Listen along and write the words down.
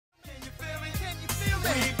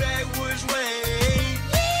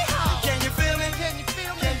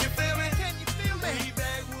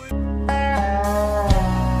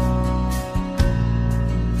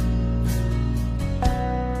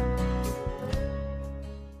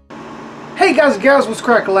Hey guys and gals, what's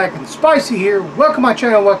crack-a-lackin'? Spicy here. Welcome to my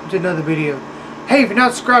channel, welcome to another video. Hey, if you're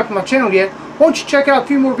not subscribed to my channel yet, why don't you check out a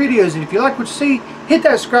few more videos, and if you like what you see, hit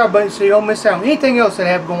that subscribe button so you don't miss out on anything else that I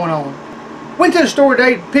have going on. Went to the store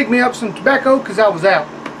today to pick me up some tobacco because I was out.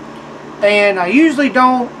 And I usually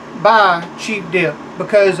don't buy cheap dip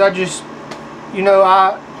because I just, you know,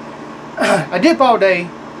 I dip all day.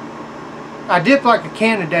 I dip like a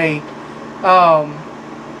can a day.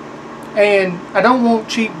 And I don't want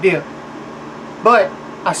cheap dip. But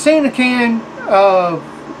I seen a can of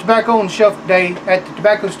tobacco on the shelf today at the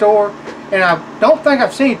tobacco store, and I don't think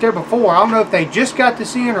I've seen it there before. I don't know if they just got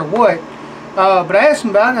this in or what. But I asked them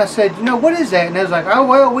about it, and I said, you know, what is that? And they was like, oh,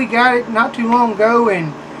 well, we got it not too long ago,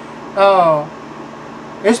 and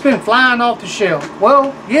it's been flying off the shelf.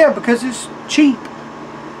 Well, yeah, because it's cheap.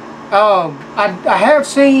 I have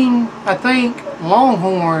seen, I think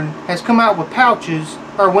Longhorn has come out with pouches,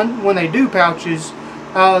 or when they do pouches,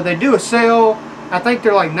 they do a sale. I think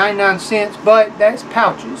they're like 99 cents, but that's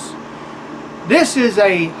pouches. This is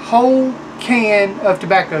a whole can of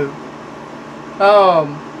tobacco.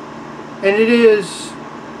 And it is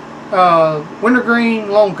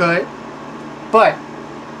wintergreen long cut, but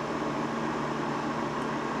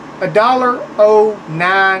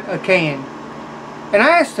 $1.09 a can. And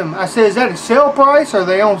I asked them, I said, is that a sale price? Are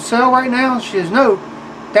they on sale right now? She says, no,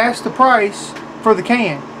 that's the price for the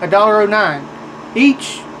can, $1.09.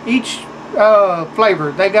 Each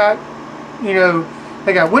flavor. They got, you know,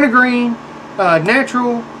 they got wintergreen,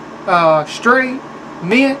 natural, straight,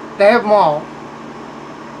 mint. They have them all.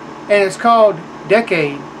 And it's called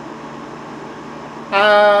Decade.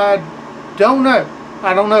 I don't know.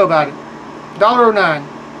 I don't know about it. $1.09.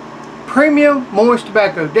 Premium moist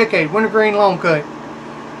tobacco. Decade. Wintergreen long cut.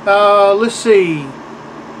 Let's see.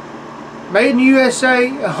 Made in the USA.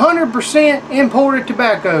 100% imported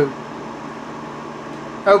tobacco.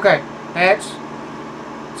 Okay. It's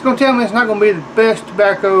going to tell me it's not going to be the best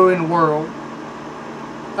tobacco in the world.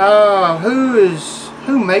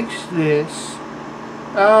 Who makes this?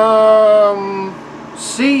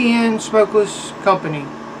 CN Smokeless Company.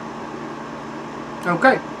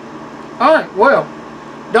 Okay. Alright, well,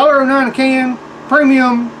 $1.09 a can,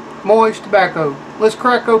 premium moist tobacco. Let's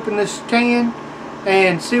crack open this can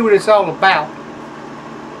and see what it's all about.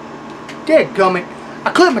 Dadgummit.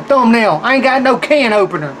 I clipped my thumbnail. I ain't got no can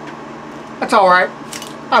opener. That's alright.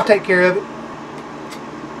 I'll take care of it.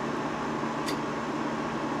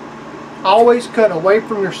 Always cut away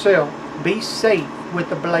from yourself. Be safe with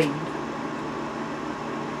the blade.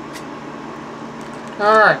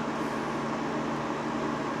 Alright.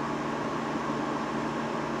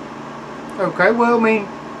 Okay, well, I mean,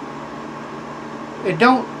 it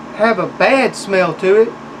don't have a bad smell to it,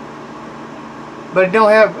 but it don't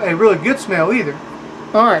have a really good smell either.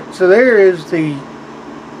 Alright, so there is the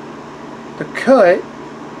cut.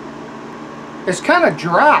 It's kind of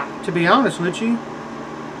dry, to be honest with you.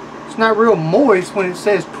 It's not real moist when it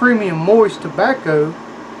says premium moist tobacco.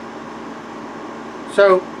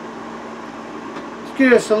 So let's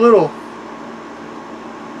get us a little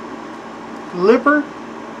lipper.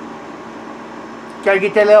 Gotta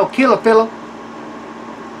get that little killer fella.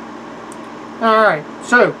 Alright,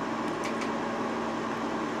 so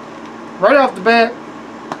right off the bat,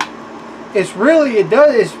 it's really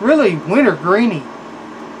wintergreeny.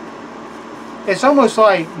 It's almost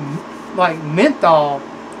like menthol,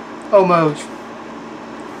 almost.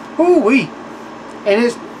 Ooh-wee. And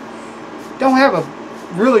it's don't have a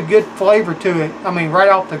really good flavor to it. I mean, right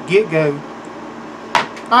off the get-go.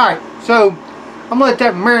 Alright, so I'm gonna let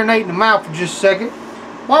that marinate in the mouth for just a second.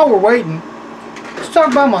 While we're waiting, let's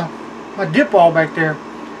talk about my dip ball back there.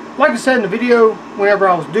 Like I said in the video, whenever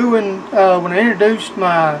I was doing, when I introduced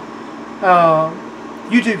my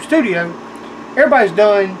YouTube studio, everybody's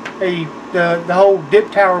done the whole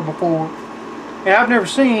dip tower before, and I've never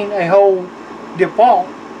seen a whole dip ball.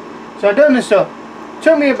 So I've done this up. It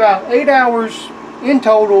took me about 8 hours in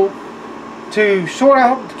total to sort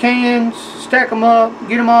out the cans, stack them up,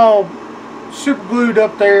 get them all super glued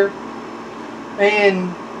up there,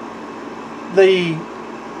 and the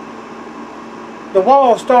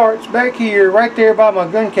wall starts back here, right there by my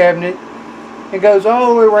gun cabinet, and goes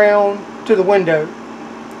all the way around to the window.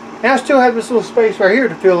 And I still have this little space right here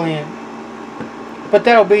to fill in, but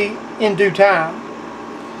that'll be in due time.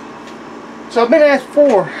 So I've been asked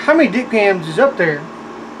before, how many dip cans is up there?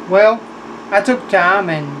 Well, I took time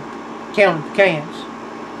and counted the cans.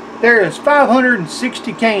 There is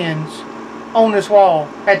 560 cans on this wall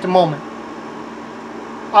at the moment.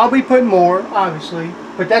 I'll be putting more, obviously,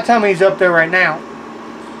 but that's how many's up there right now.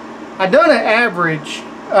 I've done an average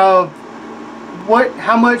of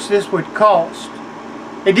how much this would cost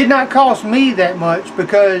It did not cost me that much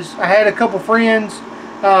because I had a couple friends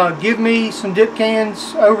give me some dip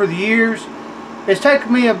cans over the years. It's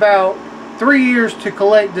taken me about 3 years to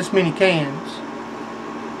collect this many cans.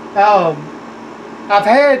 I've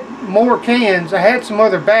had more cans. I had some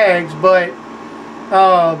other bags, but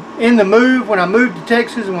in the move, when I moved to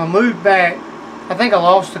Texas and when I moved back, I think I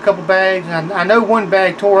lost a couple bags. And I know one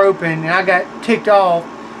bag tore open and I got ticked off.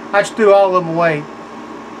 I just threw all of them away.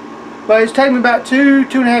 But it's taken me about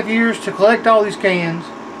 2.5 years to collect all these cans.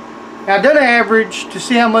 Now, I've done an average to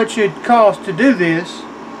see how much it cost to do this,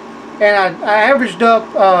 and I averaged up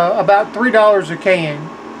about $3 a can.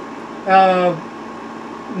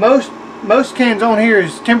 Most cans on here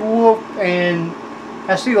is Timberwolf, and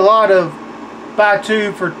I see a lot of buy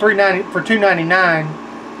two for $2.99.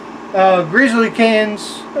 Grizzly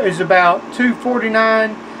cans is about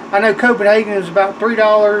 $2.49. I know Copenhagen is about $3,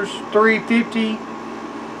 $3.50.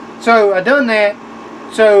 So I done that.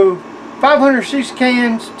 So 560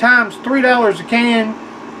 cans times $3 a can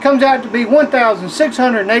comes out to be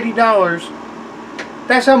 $1,680.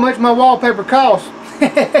 That's how much my wallpaper cost.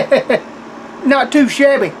 Not too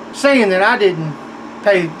shabby, saying that I didn't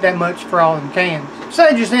pay that much for all them cans. So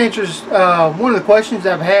that just answers one of the questions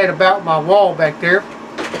I've had about my wall back there.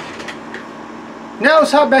 Now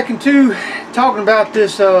let's hop back into talking about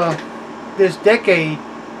this this decade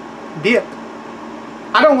dip.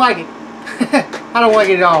 I don't like it. I don't like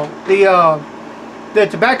it at all. The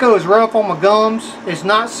tobacco is rough on my gums. It's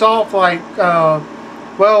not soft like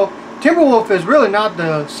well, Timberwolf is really not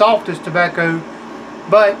the softest tobacco,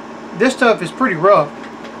 but this stuff is pretty rough.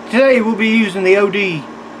 Today we'll be using the OD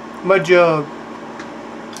Mud Jug.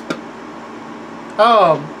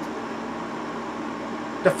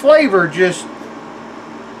 The flavor just,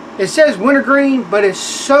 it says wintergreen, but it's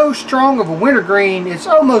so strong of a wintergreen, it's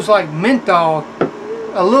almost like menthol,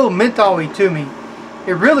 a little menthol-y to me.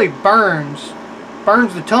 It really burns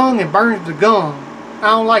the tongue and burns the gum.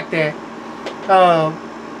 I don't like that.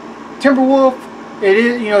 Timberwolf, it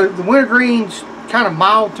is, you know, the wintergreen's kind of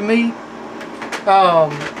mild to me.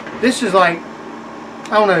 This is like,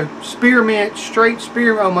 I don't know, spearmint, straight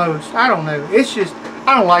spearmint almost. I don't know. It's just,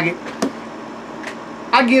 I don't like it.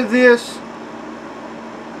 I give this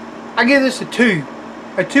a 2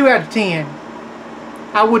 out of 10.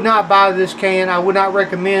 I would not buy this can. I would not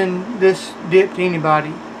recommend this dip to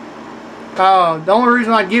anybody. The only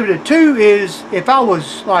reason I give it a 2 is if I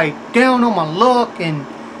was like down on my luck and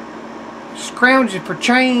scrounging for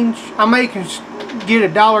change, I may can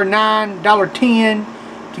get $1.09, $1.10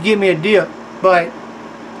 to give me a dip. But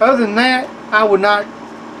other than that, I would not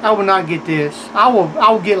get this. I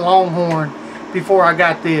will get Longhorn before I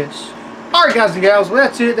got this. Alright guys and gals, well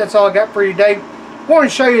that's it. That's all I got for you today. I want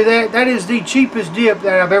to show you that is the cheapest dip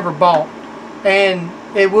that I've ever bought. And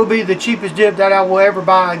it will be the cheapest dip that I will ever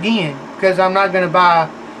buy again. Because I'm not gonna buy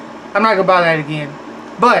that again.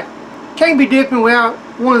 But can't be dipping without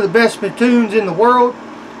one of the best spittoons in the world.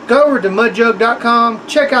 Go over to mudjug.com,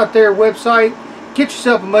 check out their website, get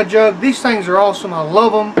yourself a mud jug. These things are awesome. I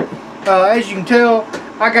love them. As you can tell,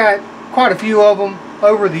 I got quite a few of them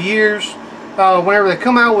over the years. Whenever they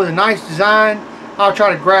come out with a nice design, I'll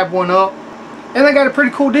try to grab one up. And they got a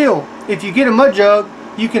pretty cool deal. If you get a mud jug,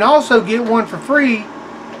 you can also get one for free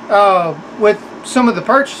with some of the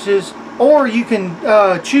purchases, or you can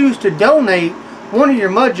choose to donate one of your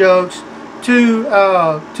mud jugs to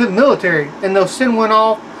the military, and they'll send one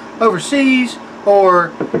off overseas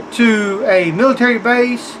or to a military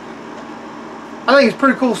base. I think it's a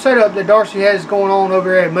pretty cool setup that Darcy has going on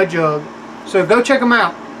over at Mud Jug. So go check them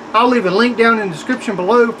out. I'll leave a link down in the description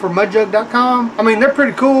below for mudjug.com. I mean, they're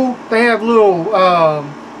pretty cool. They have little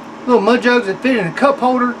mud jugs that fit in a cup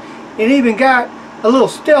holder, and even got a little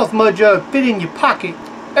stealth mud jug fit in your pocket.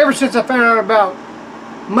 Ever since I found out about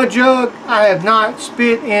Mud Jug, I have not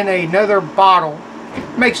spit in another bottle.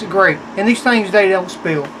 Makes it great. And these things, they don't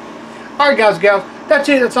spill. Alright guys and gals, that's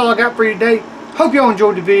it. That's all I got for you today. Hope you all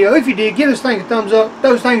enjoyed the video. If you did, give this thing a thumbs up.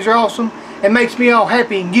 Those things are awesome. It makes me all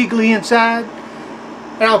happy and giggly inside.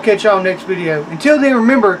 And I'll catch y'all next video. Until then,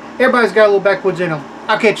 remember, everybody's got a little backwoods in them.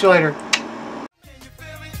 I'll catch you later.